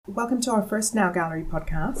Welcome to our first Now Gallery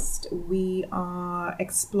podcast. We are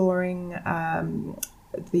exploring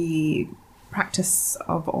the practice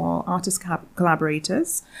of all artist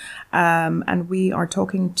collaborators, and we are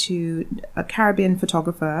talking to a Caribbean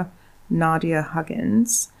photographer, Nadia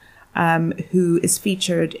Huggins, who is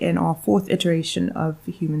featured in our fourth iteration of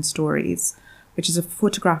Human Stories, which is a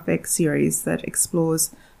photographic series that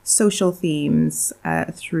explores social themes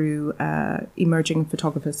through emerging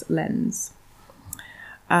photographers' lens.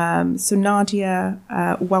 So Nadia,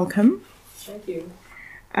 welcome. Thank you.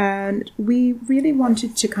 And we really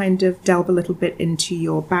wanted to kind of delve a little bit into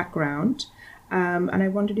your background. And I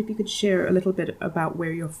wondered if you could share a little bit about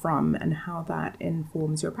where you're from and how that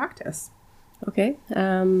informs your practice. Okay.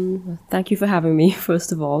 Thank you for having me,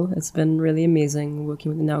 first of all. It's been really amazing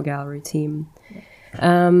working with the Now Gallery team.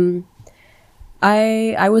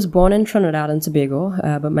 I was born in Trinidad and Tobago,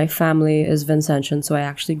 but my family is Vincentian, so I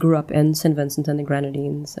actually grew up in St. Vincent and the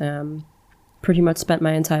Grenadines. Pretty much spent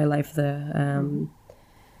my entire life there.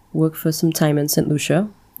 Worked for some time in St. Lucia,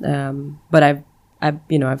 but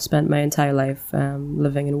I've spent my entire life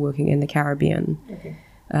living and working in the Caribbean. Okay.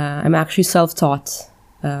 I'm actually self-taught.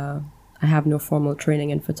 I have no formal training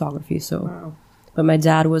in photography, Wow. but my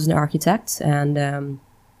dad was an architect, and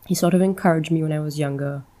he sort of encouraged me when I was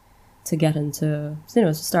younger to get into,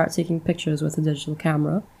 to start taking pictures with a digital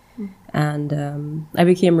camera. And I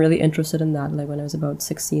became really interested in that, like when I was about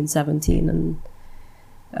 16, 17. And,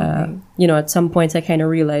 at some point I kind of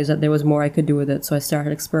realized that there was more I could do with it. So I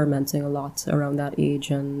started experimenting a lot around that age,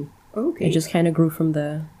 and it just kind of grew from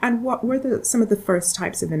there. And what were some of the first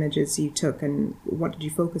types of images you took, and what did you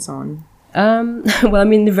focus on? Well, I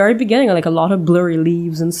mean, the very beginning, like a lot of blurry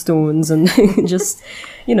leaves and stones and just,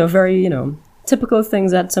 very, typical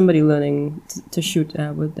things that somebody learning to shoot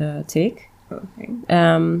would take. Okay.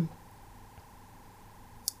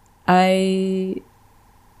 I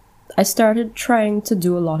started trying to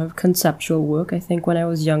do a lot of conceptual work. I think when I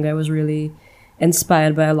was young, I was really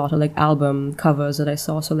inspired by a lot of like album covers that I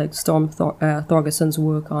saw. So like Storm Thorgerson's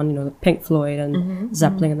work on, the Pink Floyd and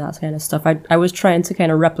Zeppelin and that kind of stuff. I was trying to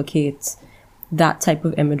kind of replicate that type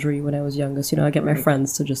of imagery when I was younger. So, I get my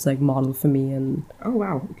friends to just like model for me and, Oh,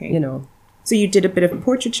 wow. Okay. So you did a bit of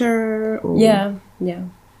portraiture? Or? Yeah.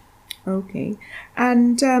 Okay.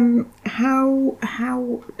 And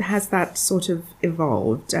how has that sort of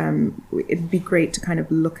evolved? It'd be great to kind of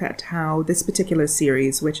look at how this particular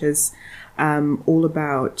series, which is all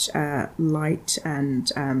about light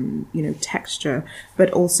and, texture, but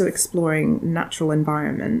also exploring natural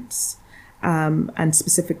environments and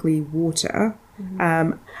specifically water.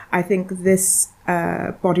 I think this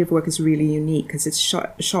body of work is really unique because it's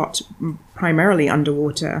shot primarily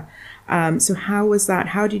underwater. So how was that?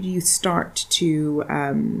 How did you start to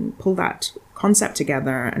pull that concept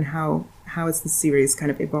together, and how has the series kind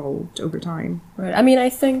of evolved over time? Right. I mean, I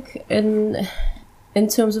think in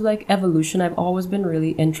terms of like evolution, I've always been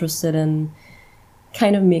really interested in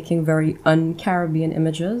kind of making very un-Caribbean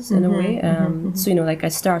images in a way. So, like I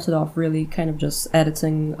started off really kind of just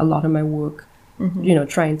editing a lot of my work,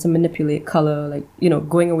 trying to manipulate color, like,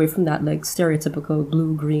 going away from that like stereotypical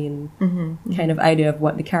blue-green kind of idea of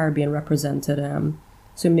what the Caribbean represented.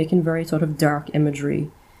 So making very sort of dark imagery.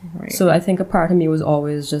 Right. So I think a part of me was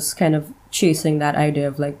always just kind of chasing that idea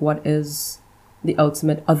of like, what is the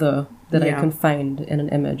ultimate other that I can find in an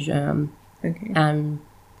image. Okay. And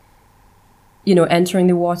entering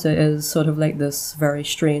the water is sort of like this very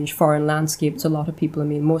strange foreign landscape to a lot of people. I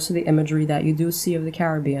mean, most of the imagery that you do see of the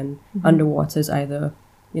Caribbean underwater is either,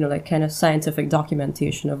 like kind of scientific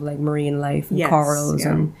documentation of like marine life and corals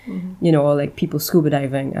and, or like people scuba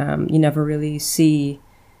diving. You never really see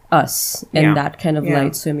us in that kind of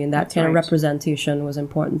light. So, I mean, that kind of representation was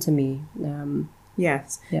important to me.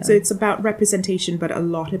 Yes. Yeah. So it's about representation, but a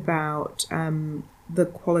lot about the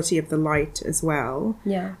quality of the light as well.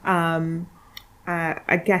 Yeah.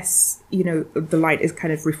 I guess, the light is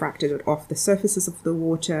kind of refracted off the surfaces of the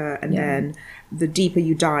water, and then the deeper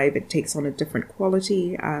you dive, it takes on a different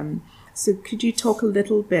quality. So could you talk a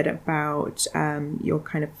little bit about your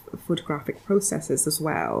kind of photographic processes as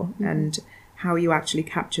well, and how you actually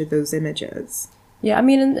capture those images? Yeah, I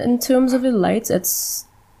mean, in terms of the lights, it's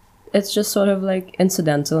just sort of like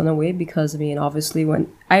incidental in a way, because I mean, obviously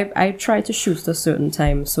when I try to shoot at a certain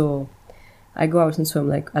time, so I go out and swim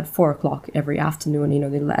like at 4:00 every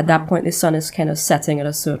afternoon. At that point the sun is kind of setting at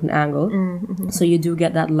a certain angle, so you do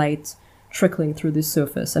get that light trickling through the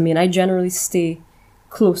surface. I mean, I generally stay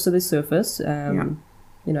close to the surface. I'm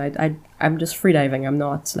just free diving. I'm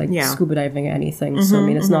not like scuba diving or anything. So I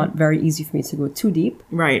mean, it's not very easy for me to go too deep.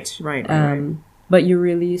 Right. But you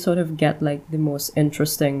really sort of get like the most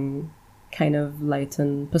interesting kind of light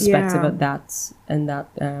and perspective Yeah. at that and that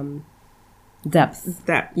depth.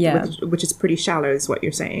 That Yeah. which is pretty shallow, is what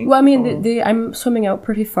you're saying. Well, I mean, Or- I'm swimming out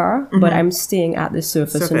pretty far, but I'm staying at the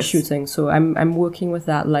surface and Surface. shooting. So I'm working with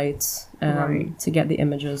that light Right. to get the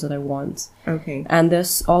images that I want. okay. And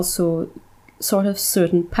there's also sort of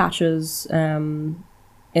certain patches in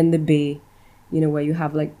the bay, where you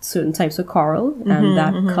have like certain types of coral, and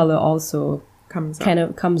that color also Comes up. kind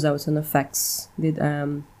of comes out and affects the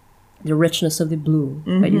richness of the blue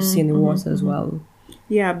that you see in the water as well.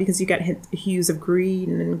 Yeah, because you get hues of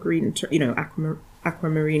green and green,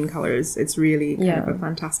 aquamarine colors. It's really kind of Yeah. a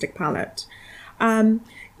fantastic palette.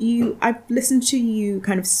 I've listened to you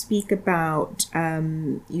kind of speak about,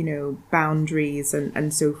 boundaries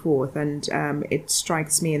and so forth. And it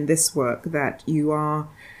strikes me in this work that you are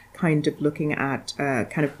kind of looking at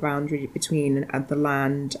kind of boundary between the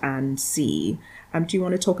land and sea. Do you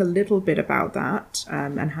want to talk a little bit about that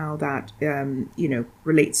and how that,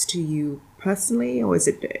 relates to you personally, or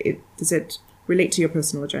does it relate to your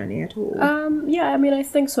personal journey at all? Yeah, I mean, I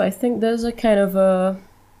think so. I think there's a kind of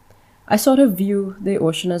I sort of view the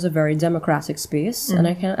ocean as a very democratic space, and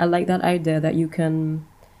I like that idea that you can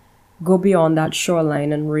go beyond that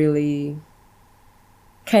shoreline and really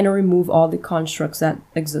kind of remove all the constructs that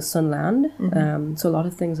exist on land. So a lot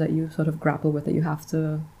of things that you sort of grapple with that you have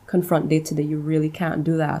to confront day to day, you really can't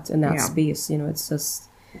do that in that Yeah. space. It's just,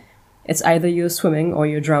 it's either you're swimming or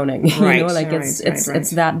you're drowning. Right,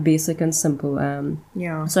 It's that basic and simple.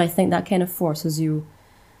 Yeah. So I think that kind of forces you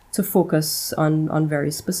to focus on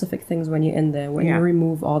very specific things when you're in there, when Yeah. you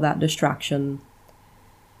remove all that distraction.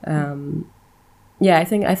 I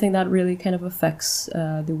think that really kind of affects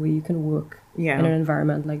the way you can work in an Yeah.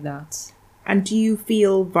 environment like that. And do you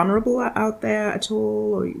feel vulnerable out there at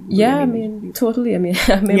all? Or Yeah, I mean, totally. I mean,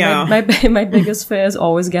 Yeah. my biggest fear is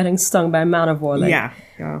always getting stung by a man of war. Like, yeah.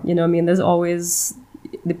 I mean, there's always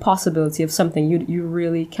the possibility of something you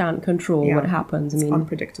really can't control Yeah. what happens. I It's mean,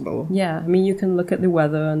 unpredictable. yeah, I mean, you can look at the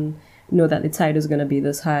weather and know that the tide is going to be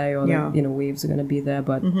this high, or Yeah. the, waves are going to be there,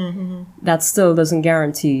 but that still doesn't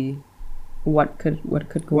guarantee what could go What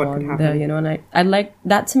could on there. happen. And I like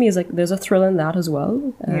that. To me, is like there's a thrill in that as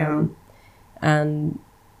well. Yeah. And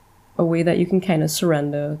a way that you can kind of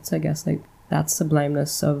surrender to, I guess, like that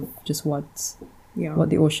sublimeness of just what Yeah.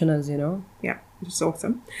 the ocean is. Yeah, which is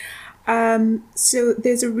awesome. So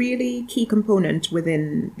there's a really key component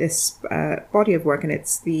within this body of work, and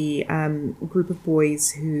it's the group of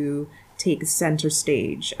boys who take center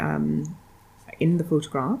stage in the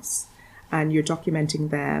photographs, and you're documenting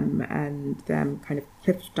them and them kind of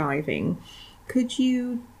cliff diving. Could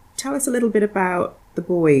you tell us a little bit about the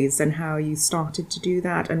boys and how you started to do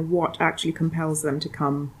that, and what actually compels them to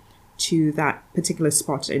come to that particular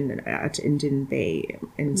spot at Indian Bay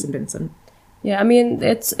in St. Vincent? Yeah, I mean,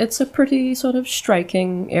 it's a pretty sort of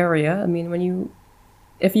striking area. I mean,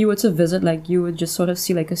 if you were to visit, like, you would just sort of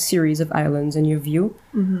see like a series of islands in your view,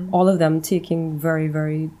 all of them taking very,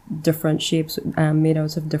 very different shapes, made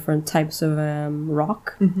out of different types of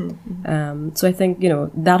rock. So I think,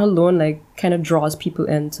 that alone, like, kind of draws people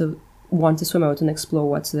in to want to swim out and explore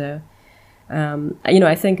what's there.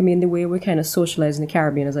 I think, the way we kind of socialize in the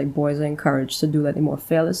Caribbean is like boys are encouraged to do like the more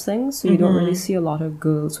fearless things. So you don't really see a lot of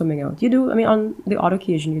girls swimming out. You do, on the odd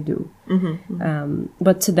occasion you do.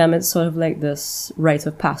 But to them, it's sort of like this rite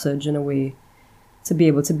of passage in a way to be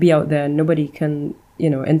able to be out there. Nobody can,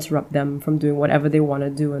 interrupt them from doing whatever they want to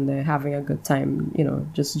do, and they're having a good time,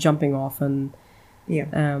 just jumping off and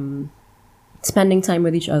spending time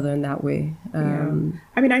with each other in that way.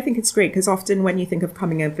 I think it's great because often when you think of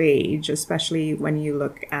coming of age, especially when you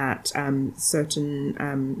look at certain,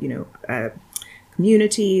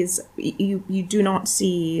 communities, you do not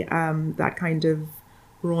see that kind of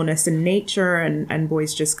rawness in nature and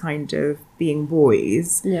boys just kind of being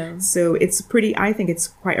boys. Yeah. So I think it's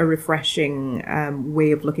quite a refreshing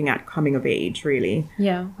way of looking at coming of age, really.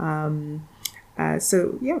 Yeah.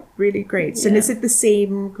 So yeah, really great. So Yeah. is it the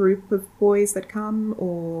same group of boys that come,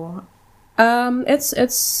 or?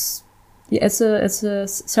 It's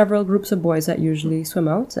several groups of boys that usually swim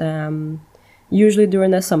out. Usually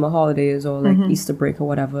during their summer holidays or like Easter break or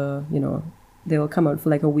whatever, they'll come out for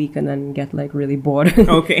like a week and then get like really bored.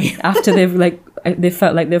 Okay. After they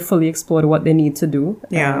felt like they've fully explored what they need to do.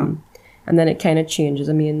 Yeah. And then it kind of changes.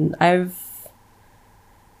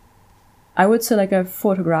 I would say like I've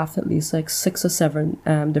photographed at least like 6 or 7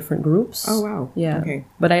 different groups. Oh wow. Yeah. Okay.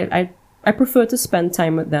 But I prefer to spend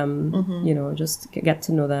time with them, just get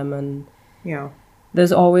to know them. And Yeah.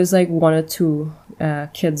 there's always like 1 or 2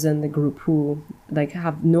 kids in the group who like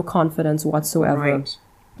have no confidence whatsoever. Right.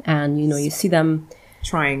 And, you see them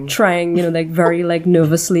trying, like very like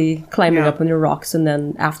nervously climbing Yeah. up on the rocks, and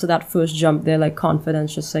then after that first jump, their like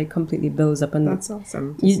confidence just like completely builds up, and That's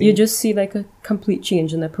awesome. to you see. just see like a complete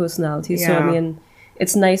change in their personality. So I Yeah. mean,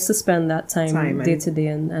 it's nice to spend that time Time day and- to day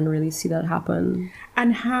and really see that happen.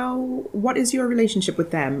 And what is your relationship with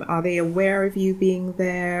them? Are they aware of you being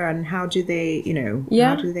there, and how do they,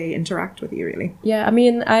 Yeah. how do they interact with you really? Yeah, I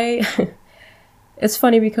mean, it's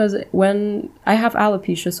funny because when I have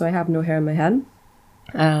alopecia, so I have no hair in my head.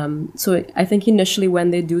 So I think initially when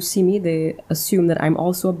they do see me, they assume that I'm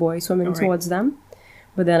also a boy swimming All right. towards them.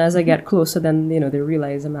 But then as I get closer, then, they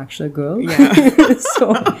realize I'm actually a girl. Yeah.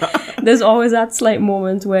 So there's always that slight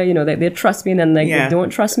moment where, they trust me, and then like Yeah. they don't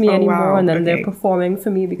trust me Oh, anymore. wow. And then Okay. they're performing for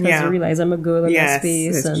me because Yeah. they realize I'm a girl in that Yes,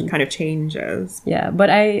 space. it And kind of changes. yeah, but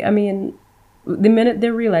I mean, the minute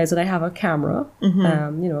they realize that I have a camera,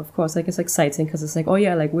 Mm-hmm. of course, like it's exciting because it's like, oh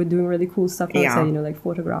yeah, like we're doing really cool stuff outside, Yeah. like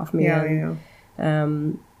photograph me. Yeah,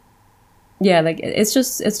 And, yeah. yeah, like it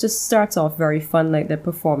just starts off very fun, like they're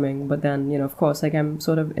performing, but then, of course, like I'm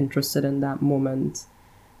sort of interested in that moment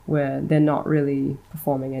where they're not really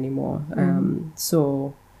performing anymore.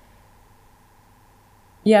 So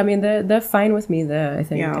yeah, I mean, they're fine with me there, I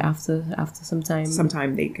think, Yeah. after some time.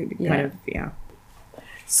 Sometime they could Yeah. kind of, yeah.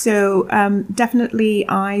 So definitely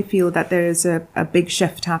I feel that there's a big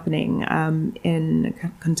shift happening in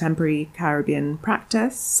contemporary Caribbean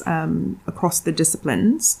practice across the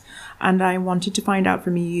disciplines. And I wanted to find out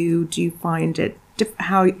from you, do you find it,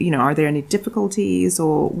 how, are there any difficulties,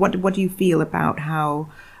 or what do you feel about how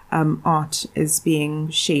art is being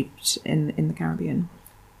shaped in the Caribbean?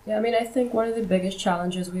 Yeah, I mean, I think one of the biggest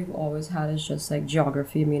challenges we've always had is just like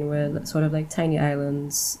geography. I mean, we're sort of like tiny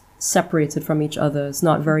islands separated from each other. It's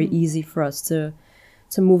not very easy for us to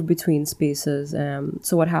move between spaces.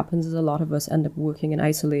 So what happens is a lot of us end up working in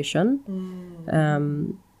isolation,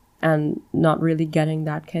 and not really getting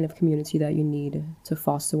that kind of community that you need to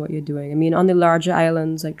foster what you're doing. I mean, on the larger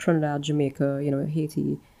islands like Trinidad, Jamaica,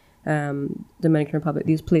 Haiti, Dominican Republic,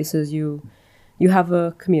 these places you have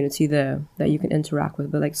a community there that you can interact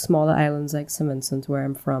with. But like smaller islands like St. Vincent, where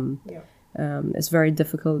I'm from, it's very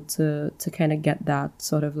difficult to kind of get that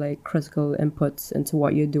sort of like critical input into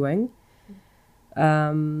what you're doing.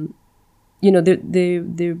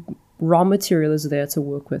 The raw material is there to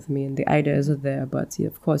work with me, and the ideas are there, but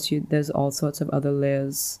of course there's all sorts of other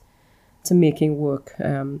layers to making work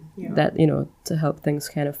that to help things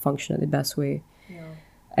kind of function in the best way.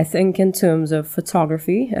 I think in terms of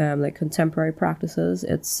photography, like contemporary practices,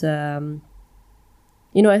 it's I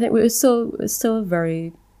think it's still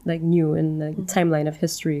very like new in the timeline of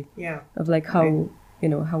history of like how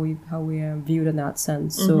how we viewed in that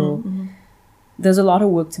sense. So there's a lot of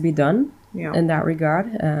work to be done in that regard.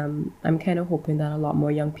 I'm kind of hoping that a lot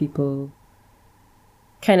more young people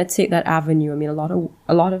kind of take that avenue. I mean, a lot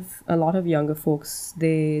of younger folks,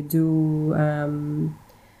 they do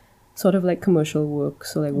sort of like commercial work,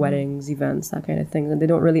 so like weddings, events, that kind of thing, and they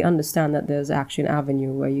don't really understand that there's actually an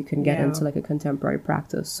avenue where you can get into like a contemporary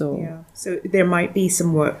practice. So so there might be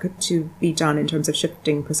some work to be done in terms of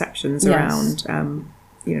shifting perceptions around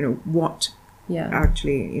what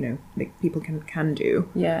actually like people can do.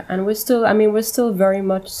 And we're still very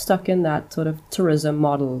much stuck in that sort of tourism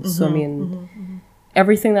model. So I mean,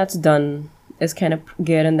 everything that's done is kind of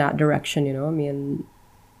geared in that direction. I mean,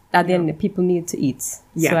 at the end, people need to eat.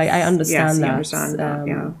 So I understand that. Understand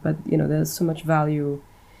that. But there's so much value.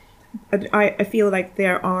 I feel like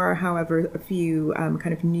there are, however, a few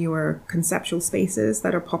kind of newer conceptual spaces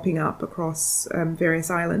that are popping up across various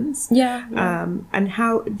islands. And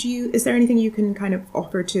how is there anything you can kind of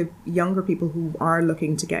offer to younger people who are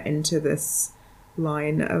looking to get into this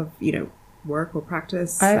line of work or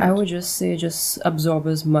practice? I would just say just absorb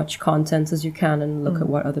as much content as you can and look at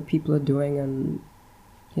what other people are doing, and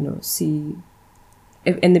see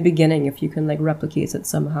if in the beginning if you can like replicate it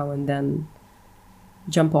somehow, and then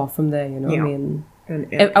jump off from there. I mean, and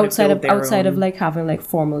outside own... of like having like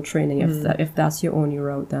formal training, if that's your only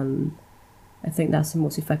route, then I think that's the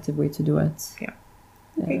most effective way to do it.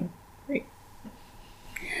 Okay, great.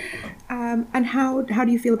 And how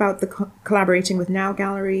do you feel about the collaborating with Now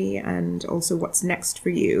Gallery, and also what's next for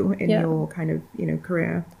you in your kind of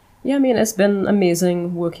career? I mean, it's been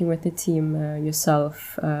amazing working with the team,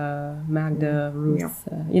 yourself, Magda, Ruth.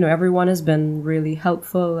 Everyone has been really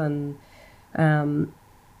helpful, and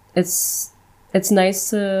it's nice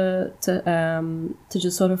to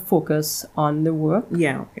just sort of focus on the work.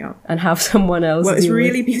 And have someone else. Well, it's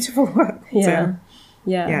really beautiful work. Yeah.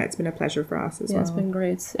 It's been a pleasure for us as well. It's been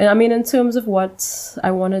great. And I mean, in terms of what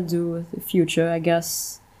I want to do with the future, I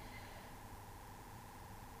guess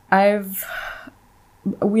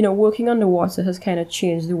working underwater has kind of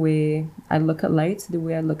changed the way I look at light, the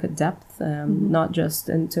way I look at depth, not just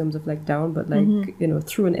in terms of like down, but like,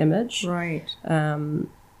 through an image. Right.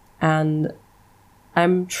 And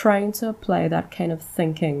I'm trying to apply that kind of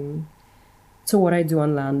thinking to what I do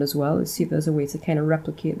on land as well, to see if there's a way to kind of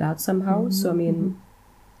replicate that somehow. So, I mean,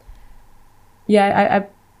 yeah,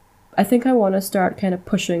 I think I want to start kind of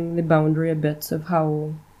pushing the boundary a bit of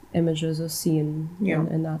how images are seen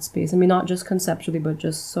in that space. I mean, not just conceptually, but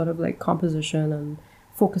just sort of like composition and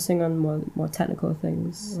focusing on more technical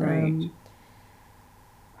things. Right.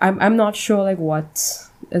 I'm not sure like what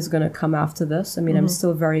is going to come after this. I mean, I'm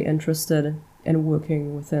still very interested in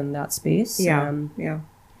working within that space. Yeah.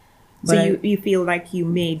 So you feel like you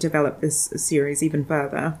may develop this series even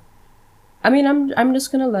further? I mean, I'm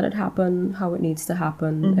just gonna let it happen how it needs to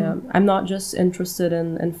happen. I'm not just interested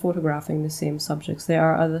in photographing the same subjects. There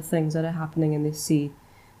are other things that are happening in the sea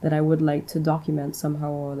that I would like to document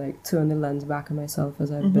somehow, or like turn the lens back on myself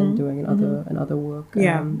as I've been doing in other work.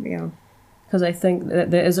 Because I think that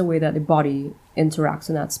there is a way that the body interacts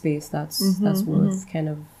in that space that's worth kind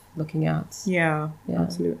of looking at. Yeah.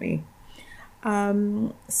 Absolutely.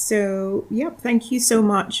 So thank you so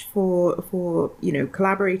much for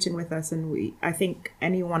collaborating with us, and I think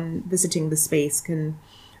anyone visiting the space can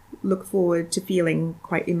look forward to feeling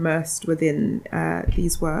quite immersed within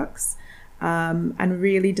these works, and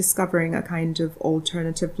really discovering a kind of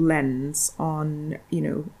alternative lens on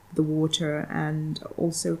the water, and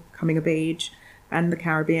also coming of age and the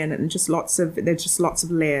Caribbean, and there's just lots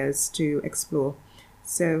of layers to explore.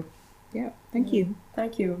 So thank you.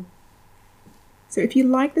 Thank you. So if you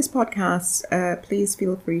like this podcast, please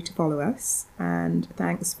feel free to follow us. And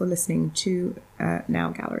thanks for listening to Now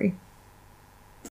Gallery.